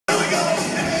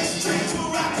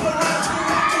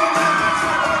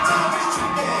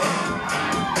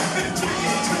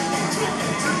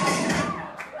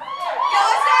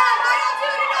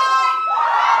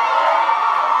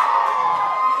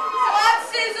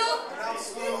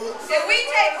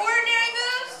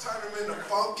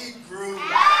funky groove.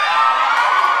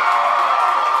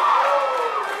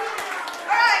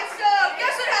 Alright, so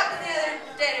guess what happened the other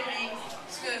day to me?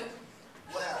 Smooth.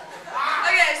 What happened?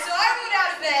 Okay, so I rolled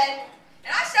out of bed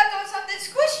and I stepped on something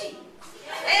squishy.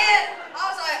 And I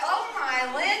was like, oh my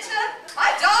Lanta, my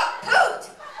dog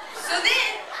pooped. So then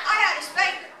I had to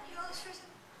spank her. You know this person?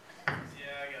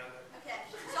 Yeah, I got it. Okay,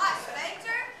 so I spanked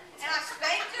her and I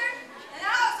spanked her and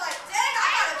then I was like, dang, I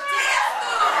got a dance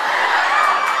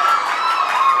move.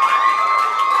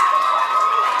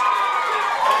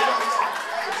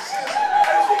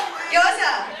 Yo, what's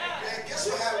up? Man, guess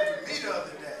what happened to me the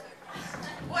other day?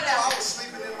 What I else? was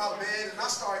sleeping in my bed and I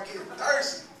started getting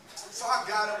thirsty. So I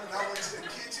got up and I went to the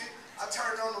kitchen. I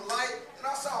turned on the light and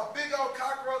I saw a big old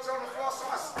cockroach on the floor, so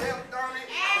I stepped on it.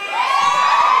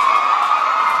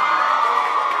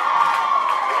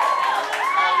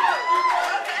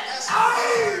 That's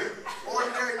weird.